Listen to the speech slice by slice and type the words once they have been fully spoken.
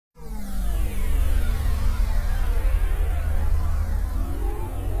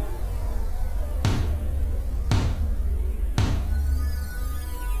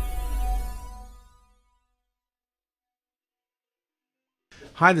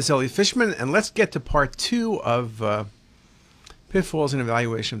Hi, this is Elliot Fishman, and let's get to part 2 of Pitfalls and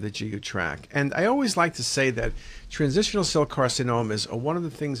Evaluation of the GU tract. And I always like to say that transitional cell carcinomas are one of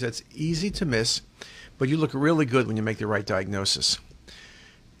the things that's easy to miss, but you look really good when you make the right diagnosis.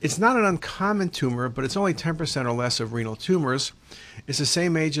 It's not an uncommon tumor, but it's only 10% or less of renal tumors. It's the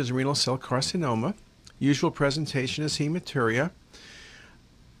same age as renal cell carcinoma. Usual presentation is hematuria.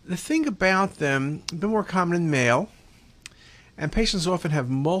 The thing about them, a bit more common in male, and patients often have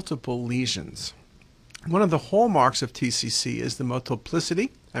multiple lesions. One of the hallmarks of TCC is the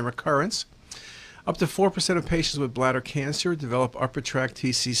multiplicity and recurrence. Up to 4% of patients with bladder cancer develop upper tract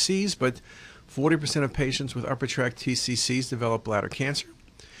TCCs, but 40% of patients with upper tract TCCs develop bladder cancer.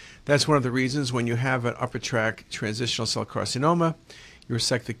 That's one of the reasons when you have an upper tract transitional cell carcinoma, you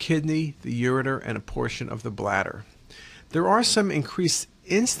resect the kidney, the ureter, and a portion of the bladder. There are some increased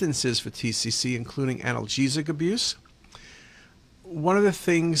instances for TCC, including analgesic abuse. One of the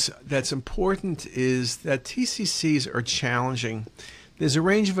things that's important is that TCCs are challenging. There's a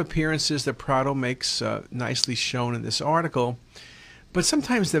range of appearances that Prado makes nicely shown in this article, but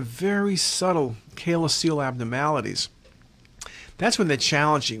sometimes they're very subtle calyceal abnormalities. That's when they're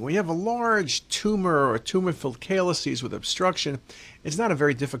challenging. When you have a large tumor or tumor-filled calyces with obstruction, it's not a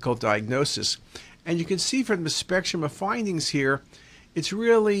very difficult diagnosis. And you can see from the spectrum of findings here, it's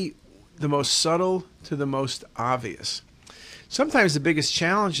really the most subtle to the most obvious. Sometimes the biggest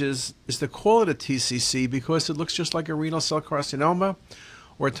challenge is to call it a TCC because it looks just like a renal cell carcinoma,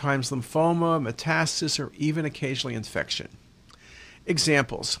 or at times lymphoma, metastasis, or even occasionally infection.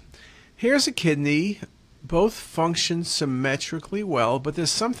 Examples. Here's a kidney. Both function symmetrically well, but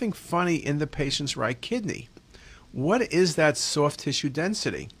there's something funny in the patient's right kidney. What is that soft tissue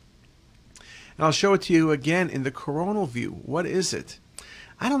density? And I'll show it to you again in the coronal view. What is it?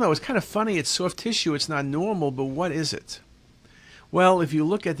 I don't know. It's kind of funny. It's soft tissue. It's not normal, but what is it? Well, if you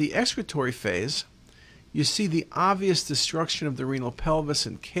look at the excretory phase, you see the obvious destruction of the renal pelvis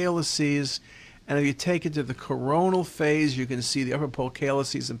and calyces. And if you take it to the coronal phase, you can see the upper pole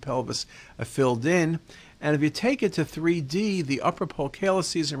calyces and pelvis are filled in. And if you take it to 3D, the upper pole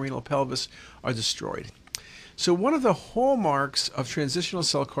calyces and renal pelvis are destroyed. So one of the hallmarks of transitional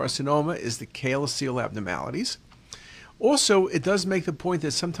cell carcinoma is the calyceal abnormalities. Also, it does make the point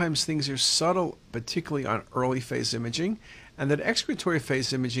that sometimes things are subtle, particularly on early phase imaging, and that excretory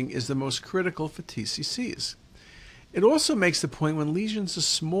phase imaging is the most critical for TCCs. It also makes the point when lesions are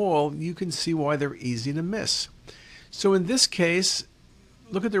small, you can see why they're easy to miss. So in this case,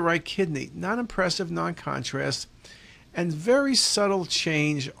 look at the right kidney. Non-impressive, non-contrast, and very subtle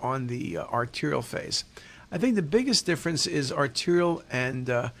change on the arterial phase. I think the biggest difference is arterial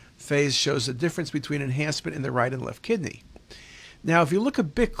and phase shows the difference between enhancement in the right and left kidney. Now, if you look a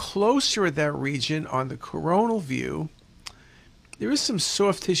bit closer at that region on the coronal view, there is some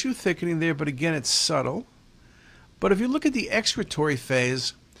soft tissue thickening there, but again, it's subtle. But if you look at the excretory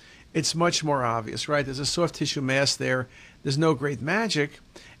phase, it's much more obvious, right? There's a soft tissue mass there. There's no great magic.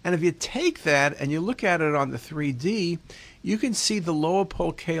 And if you take that and you look at it on the 3D, you can see the lower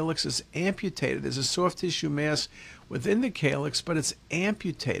pole calyx is amputated. There's a soft tissue mass within the calyx, but it's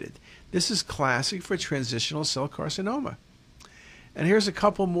amputated. This is classic for transitional cell carcinoma. And here's a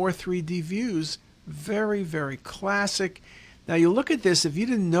couple more 3D views. Very, very classic. Now you look at this, if you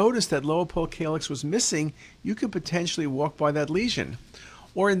didn't notice that lower pole calyx was missing, you could potentially walk by that lesion.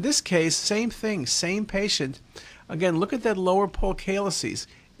 Or in this case, same thing, same patient. Again, look at that lower pole calyces.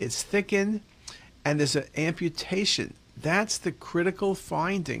 It's thickened and there's an amputation. That's the critical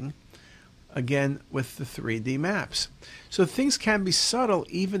finding, again, with the 3D maps. So things can be subtle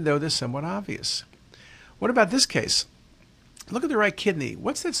even though they're somewhat obvious. What about this case? Look at the right kidney.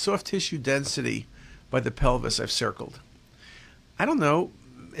 What's that soft tissue density by the pelvis I've circled? I don't know.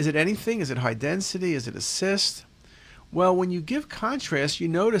 Is it anything? Is it high density? Is it a cyst? Well, when you give contrast, you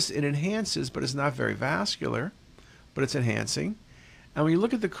notice it enhances, but it's not very vascular, but it's enhancing. And when you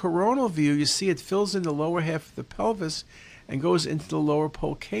look at the coronal view, you see it fills in the lower half of the pelvis and goes into the lower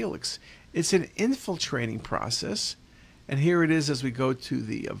pole calyx. It's an infiltrating process. And here it is as we go to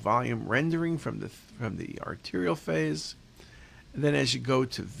the volume rendering from the arterial phase. And then as you go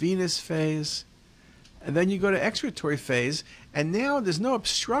to venous phase, and then you go to excretory phase, and now there's no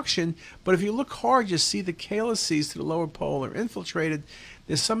obstruction, but if you look hard, you see the calyces to the lower pole are infiltrated.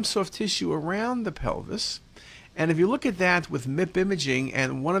 There's some soft tissue around the pelvis. And if you look at that with MIP imaging,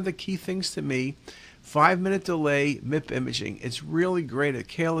 and one of the key things to me, 5-minute delay MIP imaging, it's really great at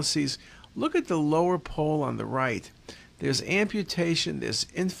calyces. Look at the lower pole on the right. There's amputation, there's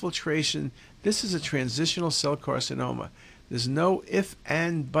infiltration. This is a transitional cell carcinoma. There's no if,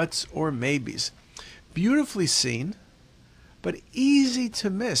 and, buts, or maybes. Beautifully seen. but easy to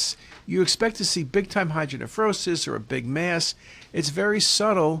miss. You expect to see big-time hydronephrosis or a big mass. It's very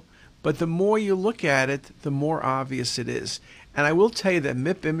subtle, but the more you look at it, the more obvious it is. And I will tell you that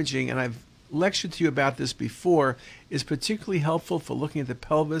MIP imaging, and I've lectured to you about this before, is particularly helpful for looking at the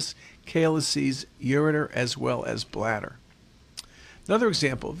pelvis, calyces, ureter, as well as bladder. Another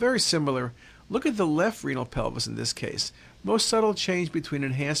example, very similar. Look at the left renal pelvis in this case. Most subtle change between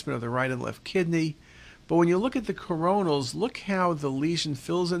enhancement of the right and left kidney. But when you look at the coronals, look how the lesion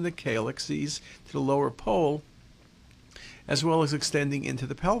fills in the calyces to the lower pole, as well as extending into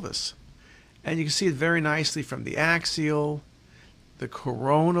the pelvis. And you can see it very nicely from the axial, the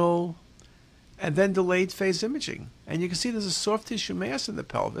coronal, and then delayed phase imaging. And you can see there's a soft tissue mass in the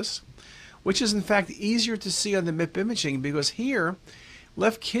pelvis, which is in fact easier to see on the MIP imaging, because here,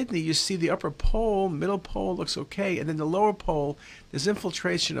 left kidney, you see the upper pole, middle pole looks okay, and then the lower pole, there's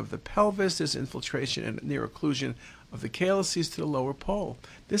infiltration of the pelvis, there's infiltration and near occlusion of the calyces to the lower pole.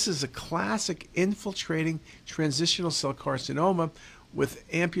 This is a classic infiltrating transitional cell carcinoma with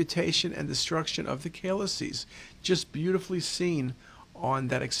amputation and destruction of the calyces, just beautifully seen on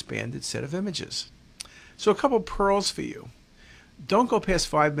that expanded set of images. So a couple pearls for you. Don't go past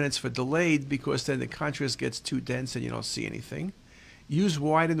 5 minutes for delayed, because then the contrast gets too dense and you don't see anything. Use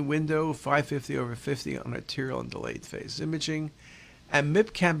widen window 550/50 on arterial and delayed phase imaging. And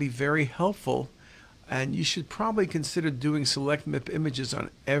MIP can be very helpful, and you should probably consider doing select MIP images on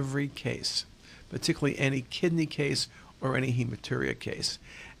every case, particularly any kidney case or any hematuria case.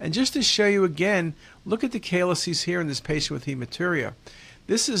 And just to show you again, look at the calyces here in this patient with hematuria.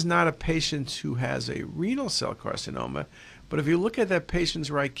 This is not a patient who has a renal cell carcinoma, but if you look at that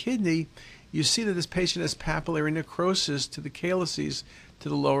patient's right kidney, you see that this patient has papillary necrosis to the calyces, to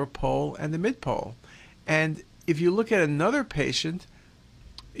the lower pole and the mid pole. And if you look at another patient,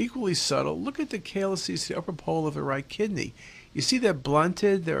 equally subtle, look at the calyces to the upper pole of the right kidney. You see they're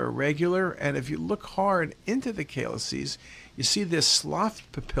blunted, they're irregular, and if you look hard into the calyces, you see this slough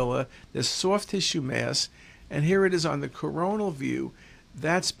papilla, this soft tissue mass, and here it is on the coronal view.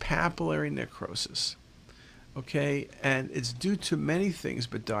 That's papillary necrosis. Okay, and it's due to many things,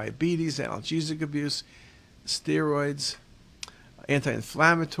 but diabetes, analgesic abuse, steroids,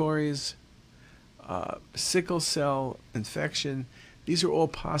 anti-inflammatories, sickle cell infection. These are all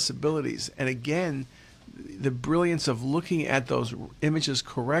possibilities. And again, the brilliance of looking at those images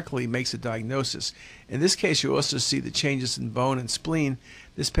correctly makes a diagnosis. In this case, you also see the changes in bone and spleen.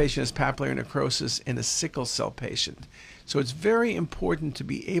 This patient has papillary necrosis in a sickle cell patient. So it's very important to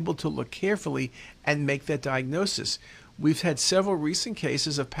be able to look carefully and make that diagnosis. We've had several recent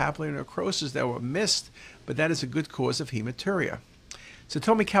cases of papillary necrosis that were missed, but that is a good cause of hematuria.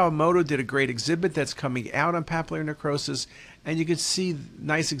 Satomi Kawamoto did a great exhibit that's coming out on papillary necrosis, and you can see a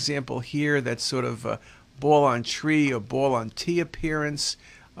nice example here that's sort of a ball on tree or ball on T appearance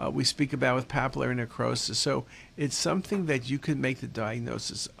we speak about with papillary necrosis. So it's something that you can make the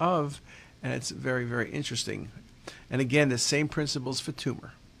diagnosis of, and it's very, very interesting. And again, the same principles for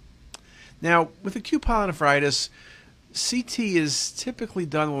tumor. Now, with acute pyelonephritis, CT is typically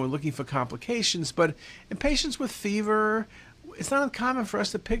done when we're looking for complications, but in patients with fever, it's not uncommon for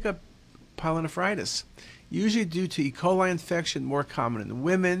us to pick up pyelonephritis, usually due to E. coli infection, more common in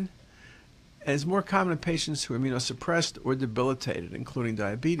women, and is more common in patients who are immunosuppressed or debilitated, including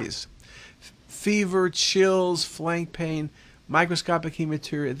diabetes. Fever, chills, flank pain, microscopic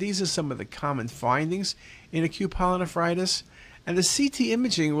hematuria, these are some of the common findings in acute pyelonephritis. And the CT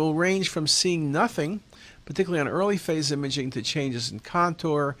imaging will range from seeing nothing, particularly on early phase imaging, to changes in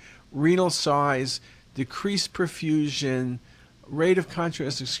contour, renal size, decreased perfusion, rate of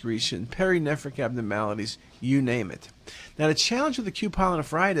contrast excretion, perinephric abnormalities, you name it. Now, the challenge with acute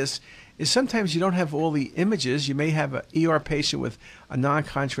pyelonephritis is sometimes you don't have all the images. You may have an ER patient with a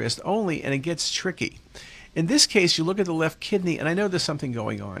non-contrast only, and it gets tricky. In this case, you look at the left kidney, and I know there's something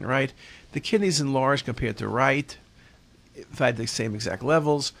going on, right? The kidney's enlarged compared to right, if I had the same exact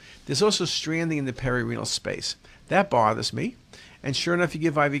levels. There's also stranding in the perirenal space. That bothers me. And sure enough, you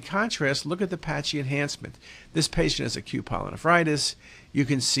give IV contrast, look at the patchy enhancement. This patient has acute pyelonephritis. You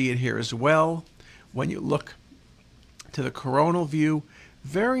can see it here as well. When you look to the coronal view,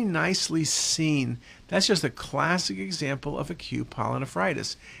 very nicely seen. That's just a classic example of acute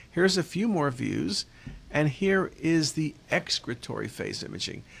pyelonephritis. Here's a few more views, and here is the excretory phase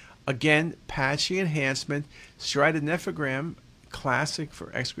imaging. Again, patchy enhancement, striatonephogram, classic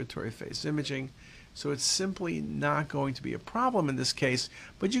for excretory phase imaging. So it's simply not going to be a problem in this case,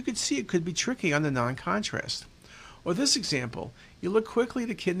 but you could see it could be tricky on the non-contrast. Or this example, you look quickly,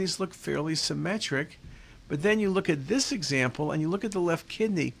 the kidneys look fairly symmetric, but then you look at this example and you look at the left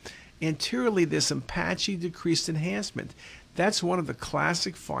kidney. Anteriorly, there's some patchy decreased enhancement. That's one of the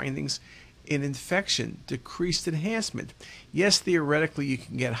classic findings in infection, decreased enhancement. Yes, theoretically you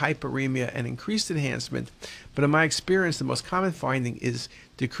can get hyperemia and increased enhancement, but in my experience the most common finding is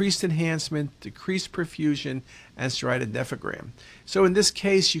decreased enhancement, decreased perfusion, and striated nephrogram. So in this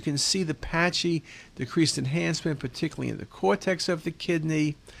case you can see the patchy decreased enhancement, particularly in the cortex of the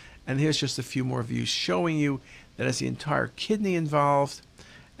kidney, and here's just a few more views showing you that it's the entire kidney involved.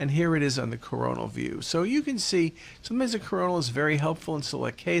 And here it is on the coronal view. So you can see sometimes the coronal is very helpful in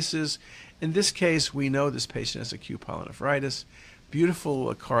select cases. In this case, we know this patient has acute pyelonephritis.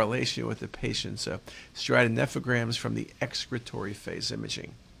 Beautiful correlation with the patient's striated nephrograms from the excretory phase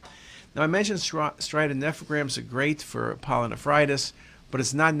imaging. Now I mentioned striated nephrograms are great for pyelonephritis, but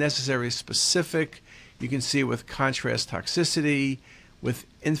it's not necessarily specific. You can see with contrast toxicity, with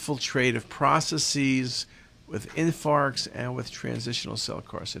infiltrative processes, with infarcts, and with transitional cell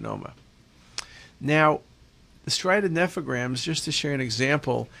carcinoma. Now, the striated nephrograms, just to share an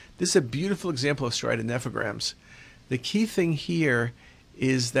example, this is a beautiful example of striated nephrograms. The key thing here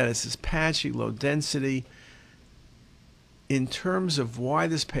is that it's this patchy, low density. In terms of why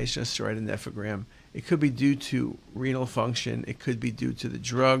this patient has striated nephrogram, it could be due to renal function, it could be due to the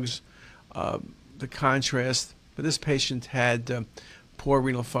drugs, the contrast, but this patient had poor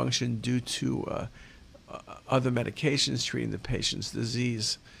renal function due to other medications treating the patient's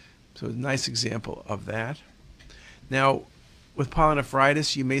disease. So a nice example of that. Now, with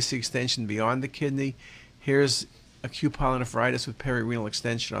pyelonephritis, you may see extension beyond the kidney. Here's acute pyelonephritis with perirenal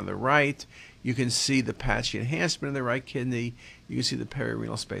extension on the right. You can see the patchy enhancement in the right kidney. You can see the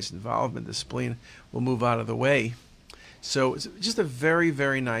perirenal space involvement. The spleen will move out of the way. So it's just a very,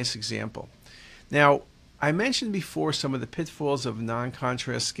 very nice example. Now, I mentioned before some of the pitfalls of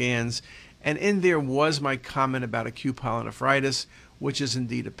non-contrast scans, and in there was my comment about acute pyelonephritis, which is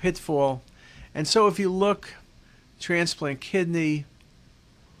indeed a pitfall. And so if you look, transplant kidney,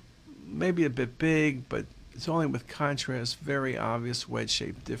 maybe a bit big, but it's only with contrast, very obvious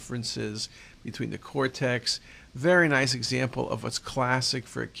wedge-shaped differences between the cortex. Very nice example of what's classic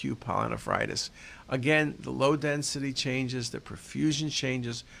for acute pyelonephritis. Again, the low density changes, the perfusion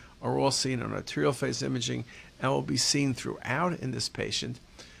changes are all seen on arterial phase imaging and will be seen throughout in this patient.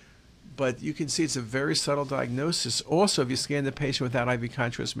 But you can see it's a very subtle diagnosis. Also, if you scan the patient without IV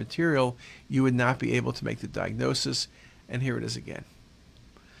contrast material, you would not be able to make the diagnosis. And here it is again.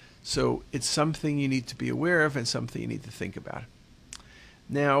 So it's something you need to be aware of and something you need to think about.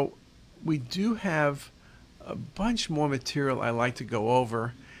 Now, we do have a bunch more material I'd like to go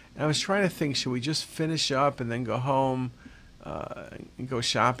over. And I was trying to think, should we just finish up and then go home and go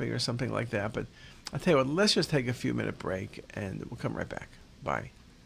shopping or something like that? But I'll tell you what, let's just take a few-minute break and we'll come right back. Bye.